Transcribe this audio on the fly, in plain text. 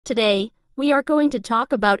Today, we are going to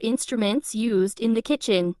talk about instruments used in the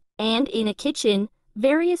kitchen. And in a kitchen,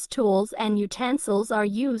 various tools and utensils are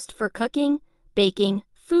used for cooking, baking,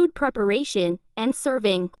 food preparation, and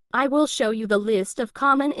serving. I will show you the list of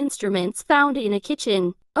common instruments found in a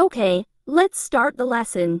kitchen. Okay, let's start the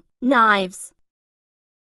lesson. Knives.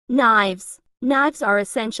 Knives are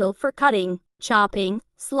essential for cutting, chopping,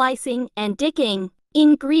 slicing, and dipping.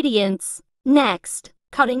 Ingredients. Next,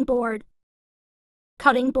 cutting board.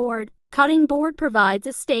 Cutting board provides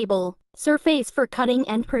a stable surface for cutting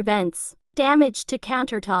and prevents damage to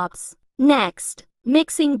countertops. Next,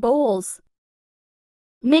 mixing bowls.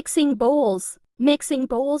 Mixing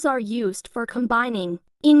bowls are used for combining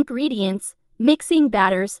ingredients, mixing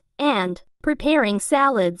batters, and preparing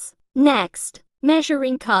salads. Next,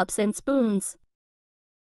 measuring cups and spoons.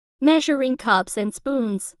 Measuring cups and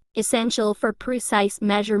spoons, essential for precise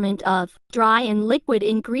measurement of dry and liquid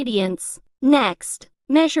ingredients. Next,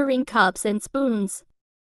 measuring cups and spoons.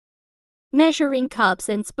 Measuring cups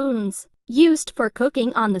and spoons, used for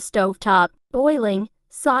cooking on the stovetop, boiling,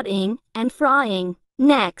 sautéing, and frying.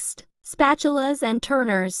 Next, spatulas and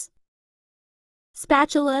turners.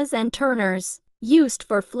 Spatulas and turners, used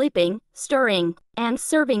for flipping, stirring, and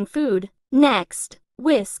serving food. Next,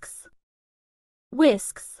 whisks.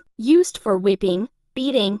 Whisks, used for whipping,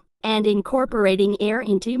 beating, and incorporating air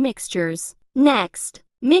into mixtures. Next,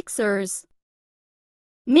 mixers.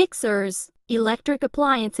 Mixers, electric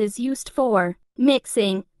appliances used for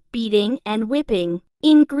mixing, beating, and whipping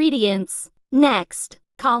ingredients. Next,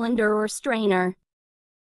 colander or strainer.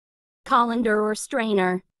 Colander or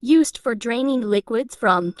strainer, used for draining liquids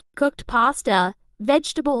from cooked pasta,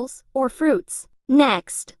 vegetables, or fruits.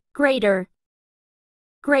 Next, grater.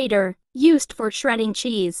 Grater, used for shredding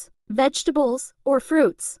cheese, vegetables, or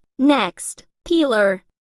fruits. Next, peeler.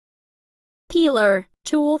 Peeler,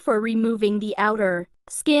 tool for removing the outer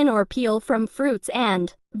skin or peel from fruits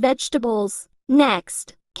and vegetables.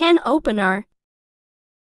 Next, can opener.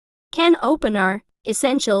 Can opener,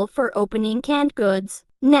 essential for opening canned goods.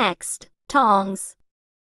 Next, tongs.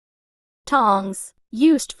 Tongs,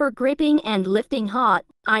 used for gripping and lifting hot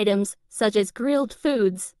items such as grilled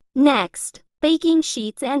foods. Next, baking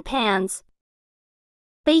sheets and pans.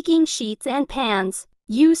 Baking sheets and pans,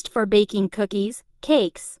 used for baking cookies,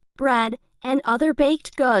 cakes, bread, and other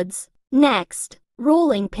baked goods. Next,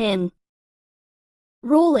 rolling pin.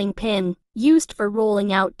 Rolling pin, used for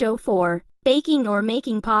rolling out dough for baking or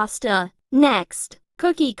making pasta. Next,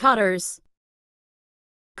 cookie cutters.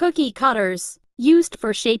 Cookie cutters, used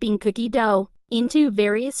for shaping cookie dough into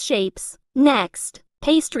various shapes. Next,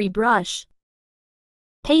 pastry brush.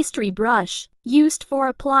 Pastry brush, used for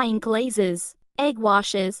applying glazes, egg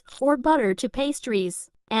washes, or butter to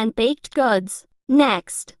pastries and baked goods.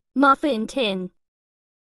 Next, muffin tin.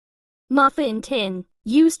 Muffin tin,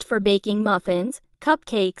 used for baking muffins,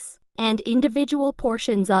 cupcakes, and individual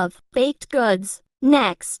portions of baked goods.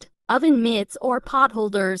 Next, oven mitts or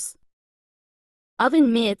potholders.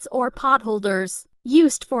 Oven mitts or potholders,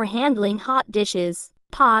 used for handling hot dishes,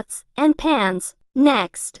 pots, and pans.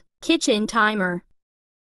 Next, kitchen timer.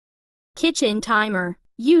 Kitchen timer,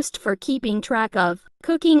 used for keeping track of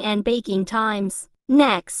cooking and baking times.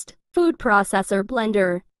 Next, food processor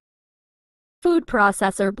blender. Food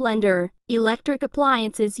processor blender, electric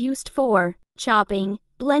appliances used for chopping,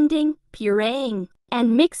 blending, pureeing,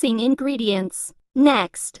 and mixing ingredients.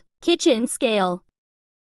 Next, kitchen scale.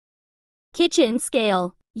 Kitchen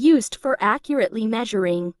scale, used for accurately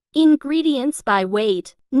measuring ingredients by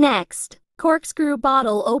weight. Next, corkscrew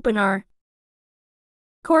bottle opener.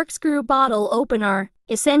 Corkscrew bottle opener,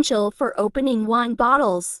 essential for opening wine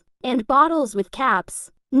bottles and bottles with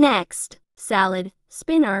caps. Next, salad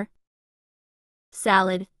spinner.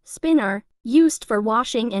 Salad spinner, used for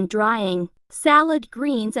washing and drying salad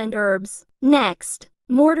greens and herbs. Next,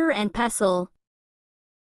 mortar and pestle.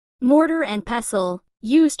 Mortar and pestle,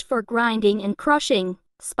 used for grinding and crushing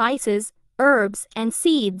spices, herbs, and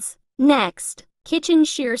seeds. Next, kitchen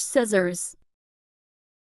shear scissors.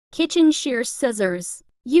 Kitchen shear scissors,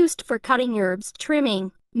 used for cutting herbs,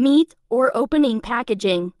 trimming meat, or opening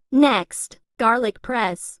packaging. Next, garlic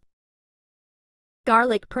press.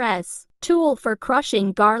 Garlic press, tool for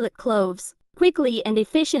crushing garlic cloves quickly and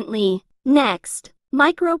efficiently. Next,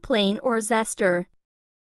 microplane or zester.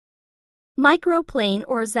 Microplane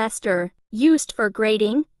or zester, used for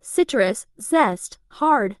grating citrus, zest,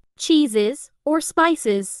 hard cheeses, or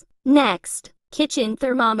spices. Next, kitchen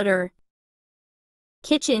thermometer.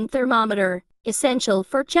 Kitchen thermometer, essential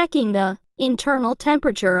for checking the internal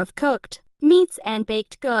temperature of cooked meats and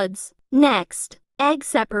baked goods. Next, egg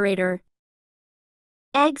separator.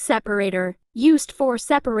 Egg separator, used for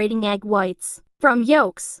separating egg whites from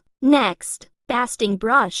yolks. Next, basting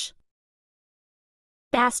brush.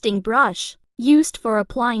 Basting brush, used for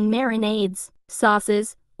applying marinades,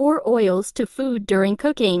 sauces, or oils to food during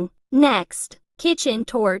cooking. Next, kitchen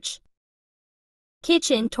torch.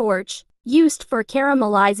 Kitchen torch, used for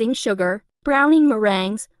caramelizing sugar, browning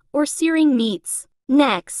meringues, or searing meats.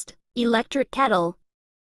 Next, electric kettle.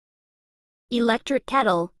 Electric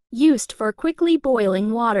kettle, used for quickly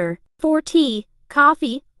boiling water, for tea,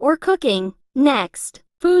 coffee, or cooking. Next,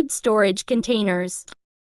 food storage containers.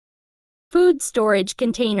 Food storage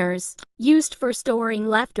containers, used for storing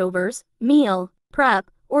leftovers, meal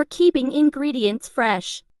prep, or keeping ingredients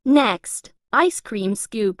fresh. Next, ice cream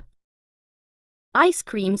scoop. Ice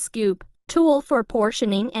cream scoop, tool for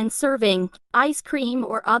portioning and serving ice cream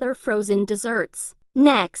or other frozen desserts.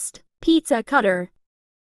 Next, pizza cutter.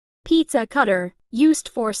 Pizza cutter, used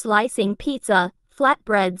for slicing pizza,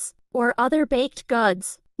 flatbreads, or other baked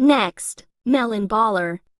goods. Next, melon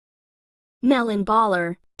baller. Melon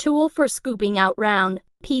baller, tool for scooping out round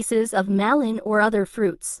pieces of melon or other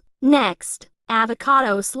fruits. Next,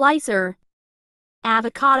 avocado slicer.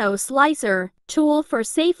 Avocado slicer, tool for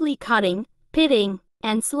safely cutting, pitting,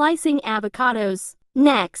 and slicing avocados.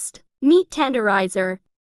 Next, meat tenderizer.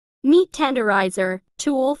 Meat tenderizer,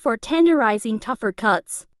 tool for tenderizing tougher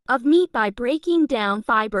cuts of meat by breaking down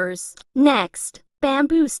fibers. Next,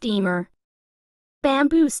 bamboo steamer.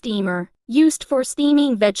 Bamboo steamer, used for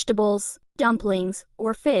steaming vegetables, dumplings,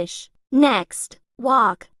 or fish. Next,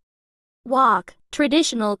 wok. Wok,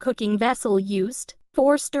 traditional cooking vessel used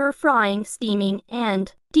for stir-frying, steaming,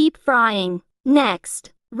 and deep frying.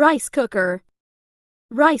 Next, rice cooker.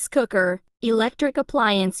 Rice cooker, electric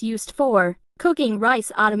appliance used for cooking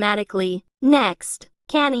rice automatically. Next,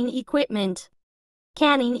 canning equipment.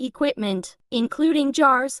 Canning equipment, including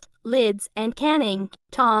jars, lids, and canning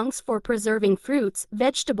tongs for preserving fruits,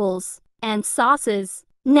 vegetables, and sauces.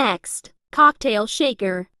 Next, cocktail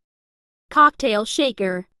shaker. Cocktail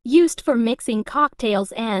shaker, used for mixing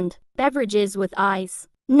cocktails and beverages with ice.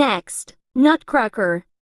 Next, nutcracker.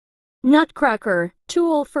 Nutcracker,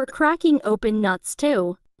 tool for cracking open nuts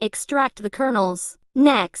to extract the kernels.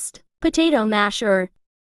 Next, potato masher.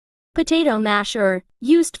 Potato masher,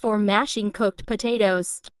 used for mashing cooked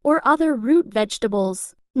potatoes or other root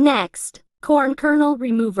vegetables. Next, corn kernel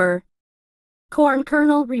remover. Corn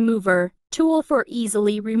kernel remover, tool for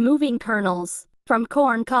easily removing kernels from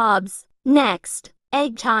corn cobs. Next,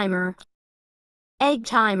 egg timer. Egg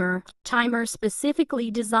timer, timer specifically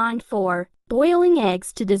designed for boiling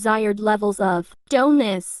eggs to desired levels of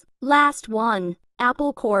doneness. Last one,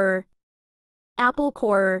 apple corer. Apple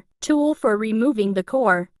corer, tool for removing the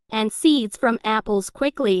core and seeds from apples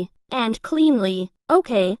quickly and cleanly.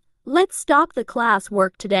 Okay, let's stop the class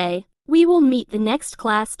work today. We will meet the next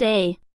class day.